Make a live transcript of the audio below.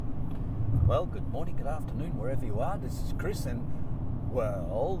Well, good morning, good afternoon, wherever you are. This is Chris, and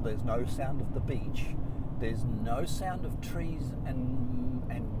well, there's no sound of the beach. There's no sound of trees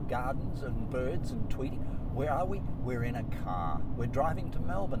and gardens and birds and tweeting. Where are we? We're in a car. We're driving to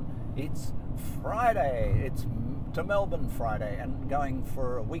Melbourne. It's Friday. It's to Melbourne Friday, and going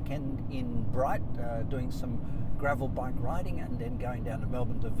for a weekend in Bright, doing some gravel bike riding, and then going down to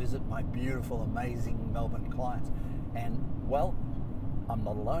Melbourne to visit my beautiful, amazing Melbourne clients. And well, I'm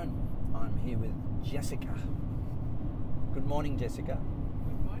not alone. I'm here with Jessica. Good morning, Jessica.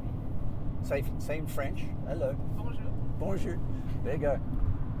 Good morning. Say in French. Hello. Bonjour. Bonjour. There you go.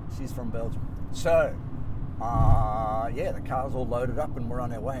 She's from Belgium. So, the car's all loaded up and we're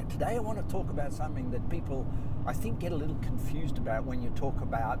on our way. And today I want to talk about something that people, I think, get a little confused about when you talk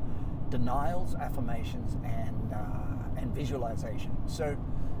about denials, affirmations, and visualization. So,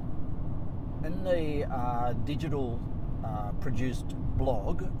 in the digital produced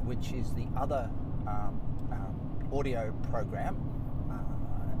blog, which is the other audio program,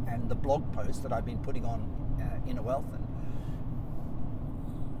 and the blog post that I've been putting on Inner Wealth, and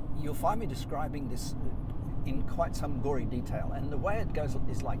you'll find me describing this in quite some gory detail. And the way it goes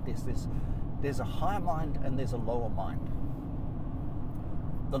is like this. There's a higher mind and there's a lower mind.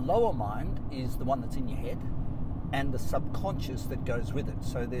 The lower mind is the one that's in your head, and the subconscious that goes with it.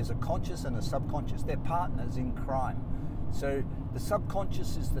 So there's a conscious and a subconscious. They're partners in crime. So the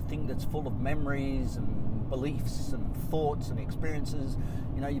subconscious is the thing that's full of memories and beliefs and thoughts and experiences.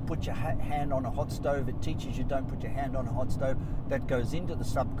 You know, you put your hand on a hot stove, it teaches you don't put your hand on a hot stove. That goes into the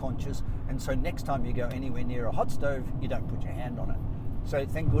subconscious, and so next time you go anywhere near a hot stove, you don't put your hand on it. So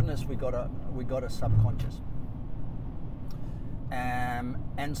thank goodness we got a subconscious.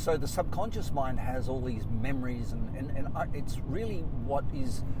 And so the subconscious mind has all these memories, and it's really what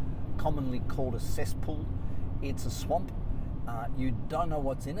is commonly called a cesspool. It's a swamp. You don't know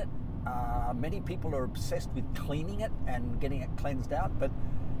what's in it. Many people are obsessed with cleaning it and getting it cleansed out, but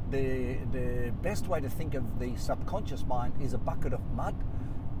the best way to think of the subconscious mind is a bucket of mud.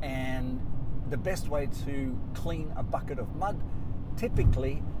 And the best way to clean a bucket of mud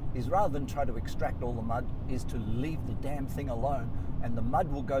typically is, rather than try to extract all the mud, is to leave the damn thing alone, and the mud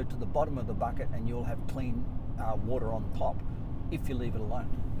will go to the bottom of the bucket and you'll have clean water on top if you leave it alone.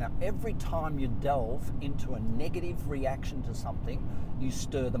 Now, every time you delve into a negative reaction to something, you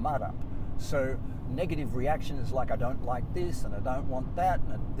stir the mud up. So negative reaction is like, I don't like this, and I don't want that,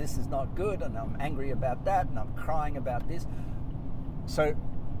 and this is not good, and I'm angry about that, and I'm crying about this. So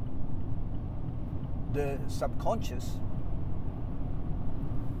the subconscious,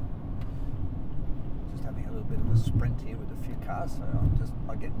 just having a little bit of a sprint here with a few cars, so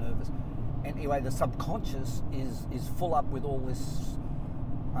I get nervous. Anyway, the subconscious is full up with all this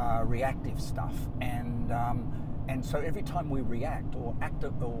reactive stuff, and so every time we react or act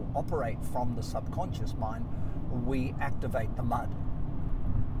or operate from the subconscious mind, we activate the mud.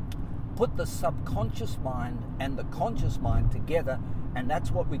 Put the subconscious mind and the conscious mind together, and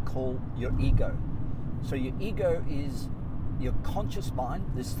that's what we call your ego. So your ego is your conscious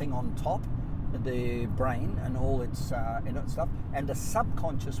mind, this thing on top, the brain and all its stuff, and the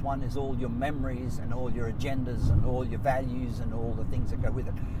subconscious one is all your memories and all your agendas and all your values and all the things that go with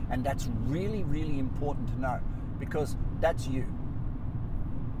it. And that's really, really important to know, because that's you.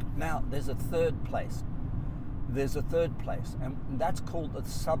 Now, there's a third place, and that's called the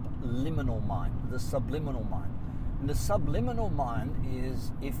subliminal mind. The subliminal mind. And the subliminal mind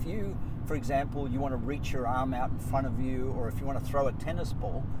is, if you, for example, you want to reach your arm out in front of you, or if you want to throw a tennis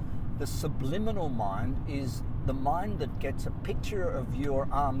ball, the subliminal mind is the mind that gets a picture of your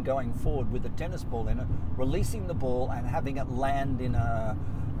arm going forward with a tennis ball in it, releasing the ball and having it land in a,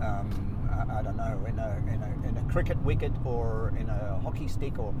 in a cricket wicket, or in a hockey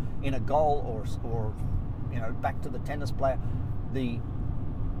stick, or in a goal, or back to the tennis player. The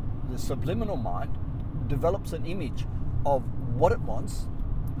subliminal mind develops an image of what it wants,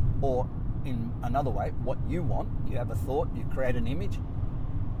 or in another way, what you want. You have a thought, you create an image,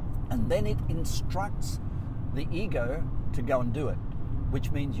 and then it instructs the ego to go and do it,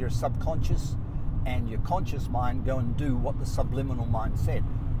 which means your subconscious and your conscious mind go and do what the subliminal mind said.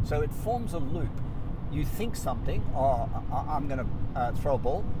 So it forms a loop. You think something, I'm going to throw a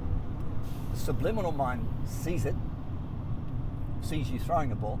ball. The subliminal mind sees it, sees you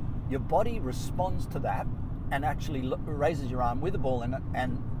throwing a ball. Your body responds to that and actually raises your arm with the ball in it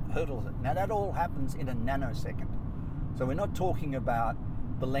and hurdles it. Now, that all happens in a nanosecond. So we're not talking about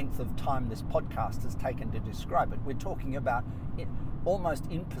the length of time this podcast has taken to describe it. We're talking about almost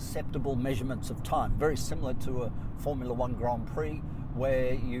imperceptible measurements of time, very similar to a Formula One Grand Prix,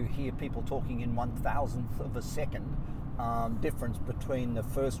 where you hear people talking in 1,000th of a second. difference between the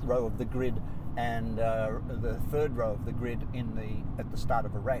first row of the grid and the third row of the grid at the start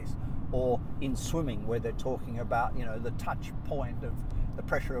of a race, or in swimming where they're talking about the touch point of the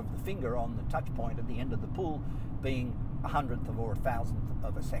pressure of the finger on the touch point at the end of the pool being 100th or 1,000th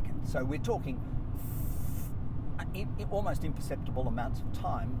of a second. So we're talking almost imperceptible amounts of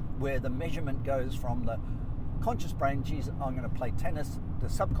time where the measurement goes from the conscious brain, geez, I'm going to play tennis. The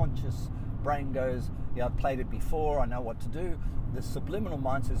subconscious brain goes, yeah, I've played it before, I know what to do. The subliminal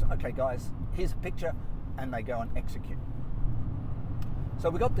mind says, okay guys, here's a picture, and they go and execute. So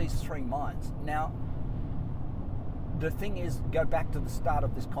we've got these three minds. Now, the thing is, go back to the start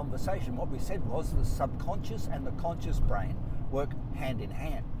of this conversation. What we said was the subconscious and the conscious brain work hand in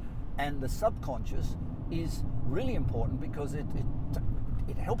hand. And the subconscious is really important because it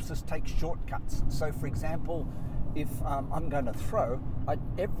helps us take shortcuts. So, for example, if I'm going to throw,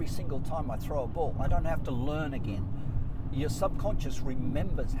 every single time I throw a ball, I don't have to learn again. Your subconscious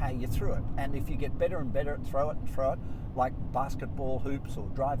remembers how you threw it. And if you get better and better at throw it, like basketball hoops or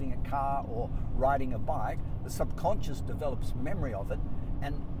driving a car or riding a bike, the subconscious develops memory of it.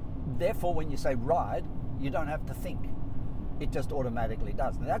 And therefore, when you say ride, you don't have to think. It just automatically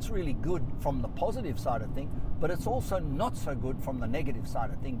does. Now, that's really good from the positive side of things, but it's also not so good from the negative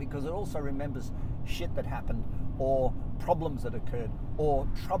side of things because it also remembers shit that happened, or problems that occurred, or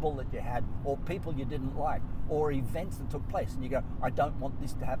trouble that you had, or people you didn't like, or events that took place. And you go, I don't want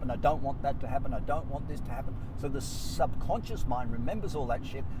this to happen, I don't want that to happen, I don't want this to happen. So the subconscious mind remembers all that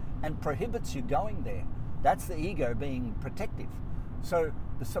shit and prohibits you going there. That's the ego being protective. So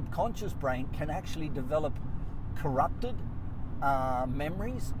the subconscious brain can actually develop corrupted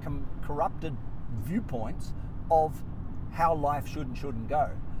memories, corrupted viewpoints of how life should and shouldn't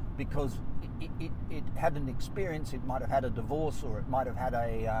go, because it had an experience. It might have had a divorce, or it might have had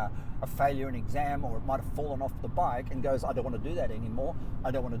a failure in exam, or it might have fallen off the bike and goes, I don't want to do that anymore,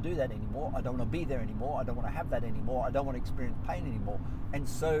 I don't want to do that anymore, I don't want to be there anymore, I don't want to have that anymore, I don't want to experience pain anymore. And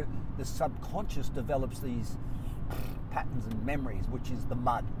so the subconscious develops these patterns and memories, which is the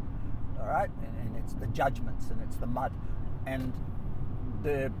mud, all right? And it's the judgments, and it's the mud. And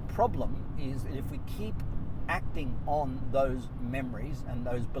the problem is that if we keep acting on those memories and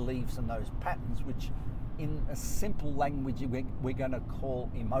those beliefs and those patterns, which in a simple language we're going to call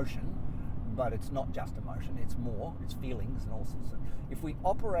emotion, but it's not just emotion, it's more, it's feelings and all sorts of. If we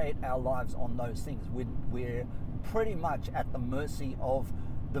operate our lives on those things, we're pretty much at the mercy of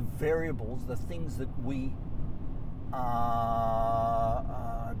the variables, the things that we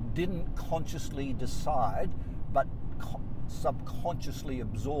didn't consciously decide, but subconsciously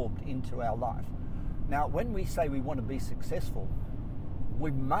absorbed into our life. Now, when we say we want to be successful,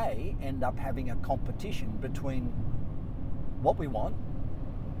 we may end up having a competition between what we want,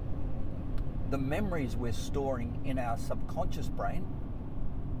 the memories we're storing in our subconscious brain,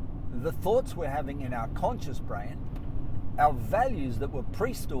 the thoughts we're having in our conscious brain, our values that were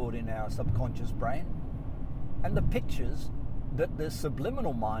pre-stored in our subconscious brain, and the pictures that the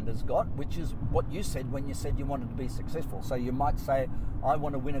subliminal mind has got, which is what you said when you said you wanted to be successful. So you might say, I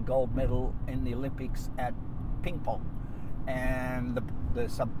want to win a gold medal in the Olympics at ping pong. And the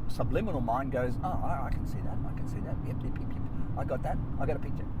subliminal mind goes, oh, I can see that, yep, I got that, I got a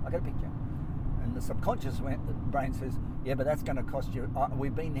picture. And the subconscious brain says, yeah, but that's going to cost you,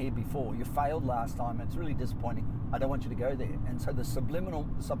 we've been here before, you failed last time, it's really disappointing, I don't want you to go there. And so the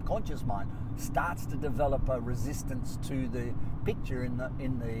subconscious mind starts to develop a resistance to the picture in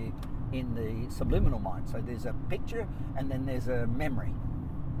the subliminal mind. So there's a picture and then there's a memory.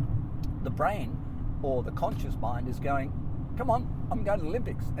 The brain, or the conscious mind, is going, come on, I'm going to the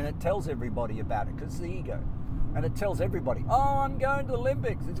Olympics. And it tells everybody about it because it's the ego. And it tells everybody, oh, I'm going to the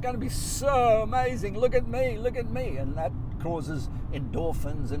Olympics. It's going to be so amazing. Look at me. And that causes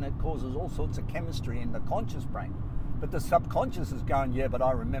endorphins, and it causes all sorts of chemistry in the conscious brain. But the subconscious is going, yeah, but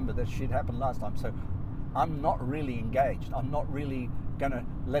I remember that shit happened last time. So I'm not really engaged. I'm not really going to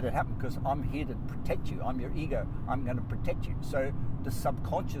let it happen because I'm here to protect you. I'm your ego. I'm going to protect you. So the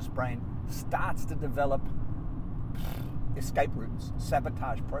subconscious brain starts to develop escape routes,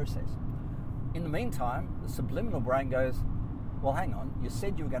 sabotage process. In the meantime, the subliminal brain goes, well, hang on, you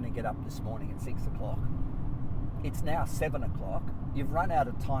said you were going to get up this morning at 6 o'clock. It's now 7 o'clock. You've run out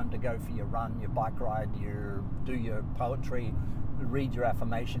of time to go for your run, your bike ride, do your poetry, read your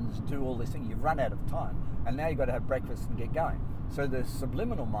affirmations, do all this thing. You've run out of time. And now you've got to have breakfast and get going. So the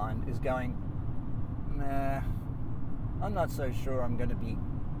subliminal mind is going, nah, I'm not so sure I'm going to be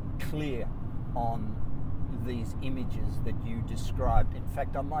clear on these images that you described. In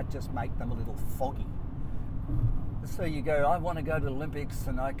fact, I might just make them a little foggy. So you go, I want to go to the Olympics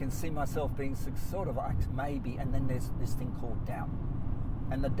and I can see myself being sort of maybe, and then there's this thing called doubt.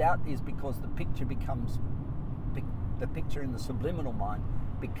 And the doubt is because the picture in the subliminal mind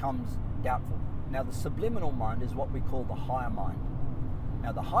becomes doubtful. Now the subliminal mind is what we call the higher mind.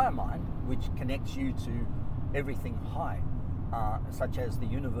 Now the higher mind, which connects you to everything high, such as the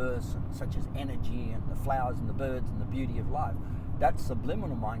universe and such as energy and the flowers and the birds and the beauty of life, that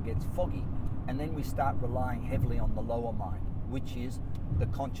subliminal mind gets foggy. And then we start relying heavily on the lower mind, which is the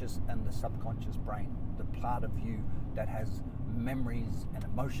conscious and the subconscious brain, the part of you that has memories and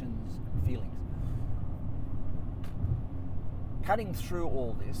emotions and feelings. Cutting through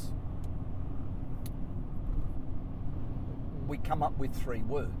all this, we come up with 3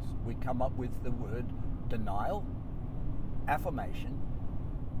 words. We come up with the word denial, affirmation,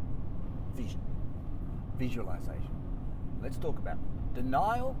 vision, visualization. Let's talk about it.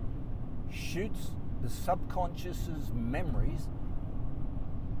 Denial shoots the subconscious's memories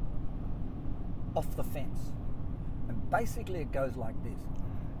off the fence. And basically it goes like this.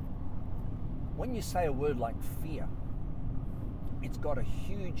 When you say a word like fear, it's got a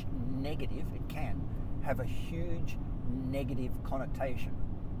huge negative, it can have a huge negative connotation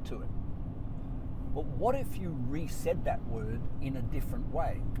to it. But what if you re-said that word in a different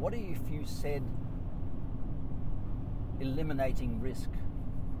way? What if you said eliminating risk,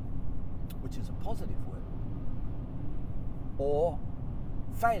 which is a positive word, or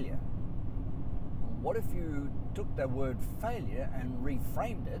failure? What if you took the word failure and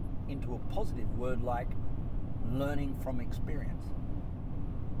reframed it into a positive word like learning from experience?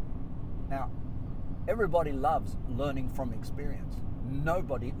 Now, everybody loves learning from experience.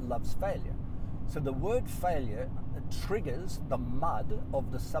 Nobody loves failure. So the word failure triggers the mud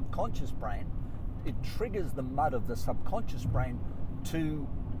of the subconscious brain. It triggers the mud of the subconscious brain to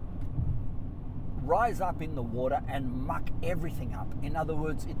rise up in the water and muck everything up. In other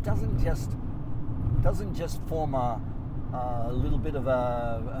words, it doesn't just form a little bit of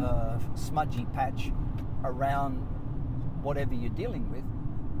a smudgy patch around whatever you're dealing with.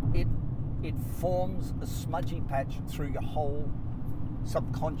 It forms a smudgy patch through your whole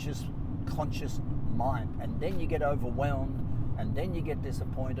subconscious, conscious mind. And then you get overwhelmed, and then you get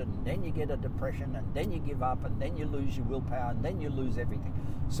disappointed, and then you get a depression, and then you give up, and then you lose your willpower, and then you lose everything.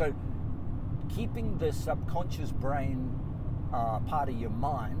 So keeping the subconscious brain part of your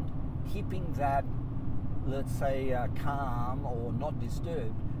mind, keeping that, let's say, calm or not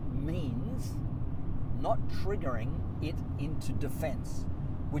disturbed, means not triggering it into defense,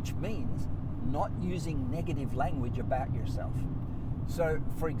 which means not using negative language about yourself. So,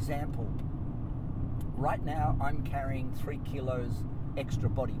 for example, right now I'm carrying 3 kilos extra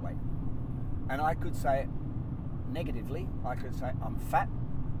body weight. And I could say negatively, I could say I'm fat,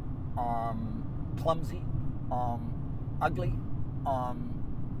 I'm clumsy, I'm ugly, I'm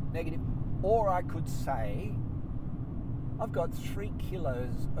negative. Or I could say I've got 3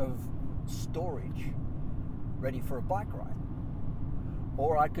 kilos of storage ready for a bike ride.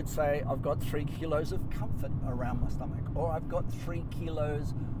 Or I could say I've got 3 kilos of comfort around my stomach. Or I've got 3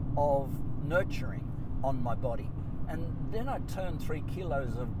 kilos of nurturing on my body. And then I turn 3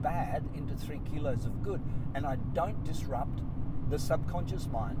 kilos of bad into 3 kilos of good. And I don't disrupt the subconscious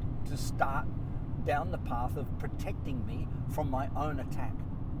mind to start down the path of protecting me from my own attack.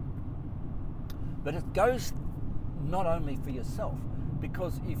 But it goes not only for yourself,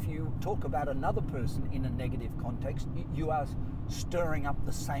 because if you talk about another person in a negative context, you are stirring up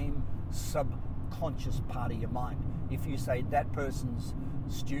the same subconscious part of your mind. If you say that person's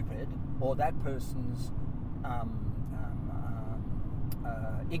stupid or that person's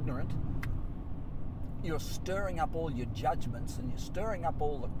ignorant, you're stirring up all your judgments, and you're stirring up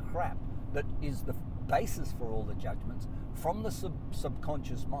all the crap that is the basis for all the judgments from the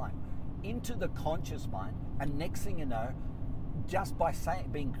subconscious mind into the conscious mind. And next thing you know, just by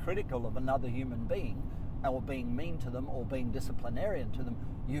being critical of another human being, or being mean to them, or being disciplinarian to them,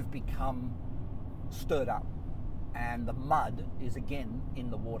 you've become stirred up, and the mud is again in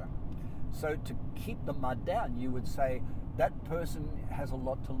the water. So to keep the mud down, you would say that person has a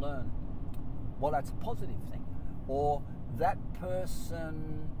lot to learn. Well, that's a positive thing. Or that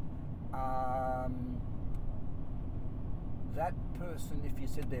person, if you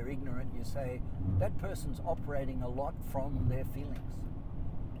said they're ignorant, you say that person's operating a lot from their feelings.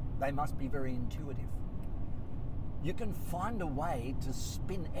 They must be very intuitive. You can find a way to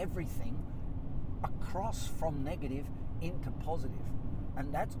spin everything across from negative into positive,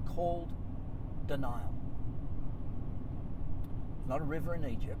 and that's called denial. It's not a river in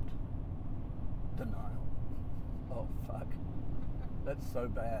Egypt. Denial. Oh, fuck. That's so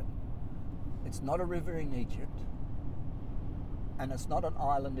bad. It's not a river in Egypt. And it's not an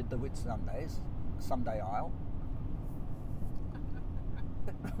island in the Whitsunday Isle.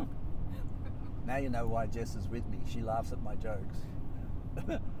 Now you know why Jess is with me. She laughs at my jokes.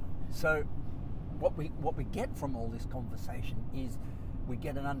 So what we get from all this conversation is we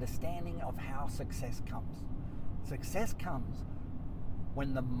get an understanding of how success comes. Success comes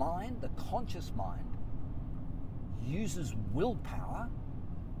when the mind, the conscious mind, uses willpower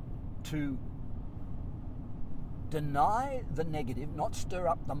to deny the negative, not stir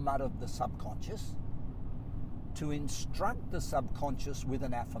up the mud of the subconscious, to instruct the subconscious with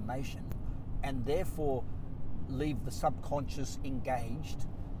an affirmation, and therefore leave the subconscious engaged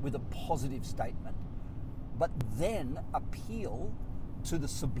with a positive statement, but then appeal to the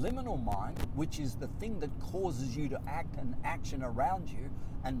subliminal mind, which is the thing that causes you to act and action around you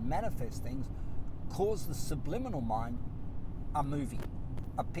and manifest things, cause the subliminal mind a movie,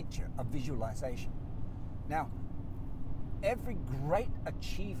 a picture, a visualization. Now, every great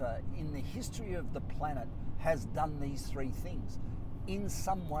achiever in the history of the planet has done these three things in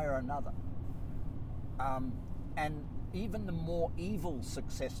some way or another. And even the more evil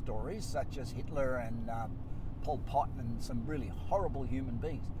success stories, such as Hitler and Pol Pot and some really horrible human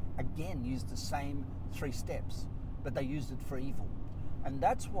beings, again used the same 3 steps, but they used it for evil. And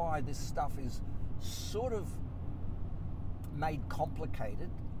that's why this stuff is sort of made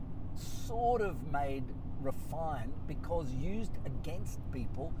complicated, sort of made refined, because used against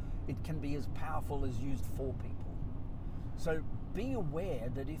people, it can be as powerful as used for people. So be aware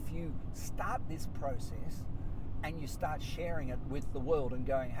that if you start this process and you start sharing it with the world and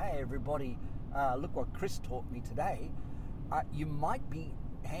going, hey everybody, look what Chris taught me today, you might be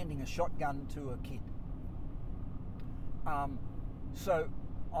handing a shotgun to a kid. So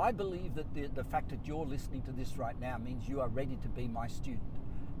I believe that the fact that you're listening to this right now means you are ready to be my student.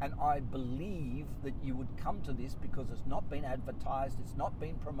 And I believe that you would come to this because it's not been advertised, it's not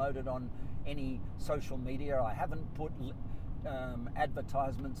been promoted on any social media. I haven't put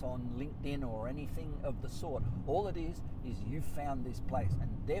advertisements on LinkedIn or anything of the sort. All it is you found this place,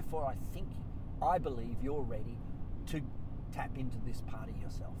 and therefore I believe you're ready to tap into this part of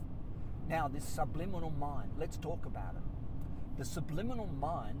yourself. Now, this subliminal mind, let's talk about it. The subliminal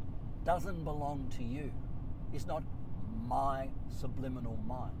mind doesn't belong to you. It's not my subliminal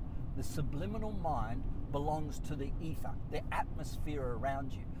mind. The subliminal mind belongs to the ether, the atmosphere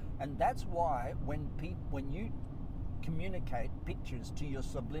around you. And that's why when you communicate pictures to your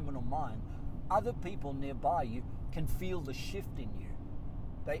subliminal mind, other people nearby you can feel the shift in you.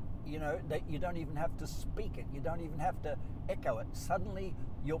 You don't even have to speak it. You don't even have to echo it. Suddenly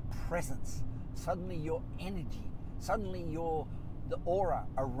your presence, suddenly your energy, suddenly the aura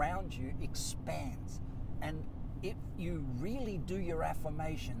around you expands. And if you really do your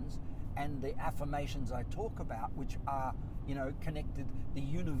affirmations, and the affirmations I talk about, which are, connected, the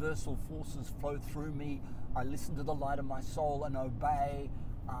universal forces flow through me, I listen to the light of my soul and obey,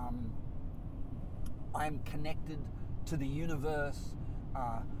 I am connected to the universe,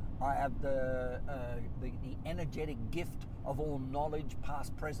 I have the energetic gift of all knowledge,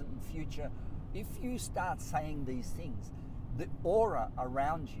 past, present, and future. If you start saying these things, the aura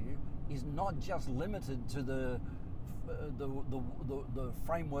around you is not just limited to the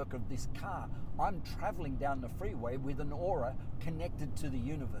framework of this car. I'm traveling down the freeway with an aura connected to the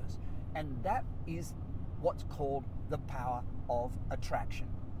universe, and that is what's called the power of attraction.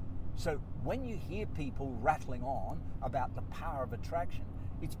 So when you hear people rattling on about the power of attraction,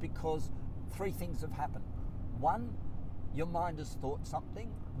 it's because 3 things have happened. 1, your mind has thought something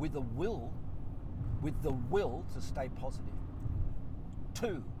with the will to stay positive.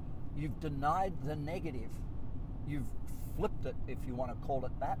 2, you've denied the negative. You've flipped it, if you want to call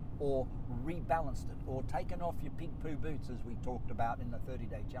it that, or rebalanced it, or taken off your pink poo boots, as we talked about in the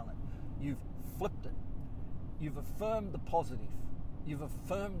 30-day challenge. You've flipped it. You've affirmed the positive. You've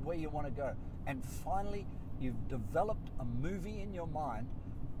affirmed where you want to go. And finally, you've developed a movie in your mind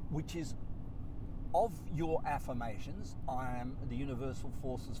which is of your affirmations. I am, the universal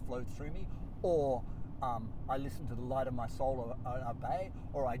forces flow through me, or I listen to the light of my soul and obey,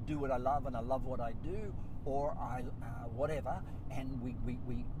 or I do what I love and I love what I do, or I whatever. And we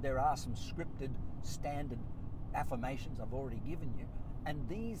there are some scripted standard affirmations I've already given you, and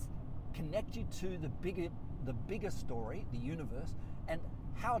these connect you to the bigger story, the universe. And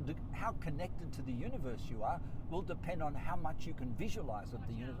how connected to the universe you are will depend on how much you can visualize of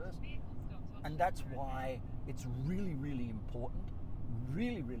the universe. And that's why it's really, really important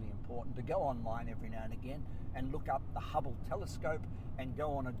to go online every now and again and look up the Hubble telescope and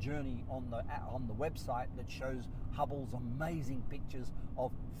go on a journey on the website that shows Hubble's amazing pictures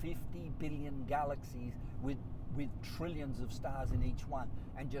of 50 billion galaxies with with trillions of stars in each one,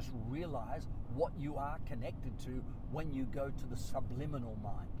 and just realize what you are connected to when you go to the subliminal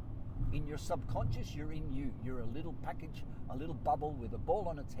mind. In your subconscious, you're in you. You're a little package, a little bubble with a ball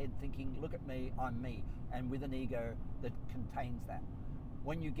on its head thinking, look at me, I'm me, and with an ego that contains that.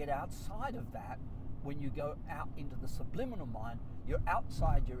 When you get outside of that, when you go out into the subliminal mind, you're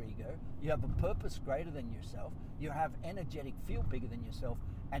outside your ego, you have a purpose greater than yourself, you have energetic field bigger than yourself,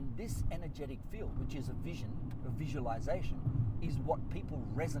 and this energetic field, which is a vision, a visualization, is what people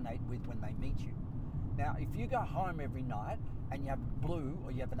resonate with when they meet you. Now, if you go home every night and you have blue,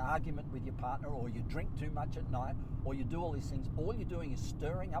 or you have an argument with your partner, or you drink too much at night, or you do all these things, all you're doing is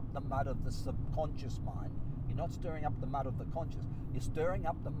stirring up the mud of the subconscious mind. You're not stirring up the mud of the conscious. You're stirring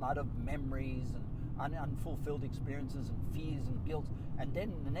up the mud of memories and unfulfilled experiences and fears and guilt. And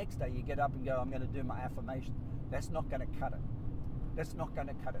then the next day you get up and go, I'm going to do my affirmation. That's not going to cut it. That's not going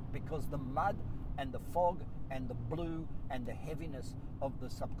to cut it, because the mud and the fog and the blue and the heaviness of the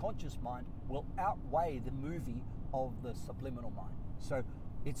subconscious mind will outweigh the movie of the subliminal mind. So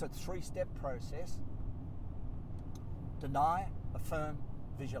it's a 3-step process. Deny, affirm,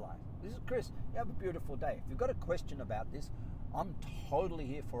 visualize. This is Chris. You have a beautiful day. If you've got a question about this, I'm totally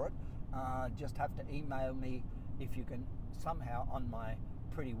here for it. Just have to email me if you can somehow on my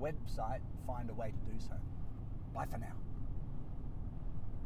pretty website find a way to do so. Bye for now.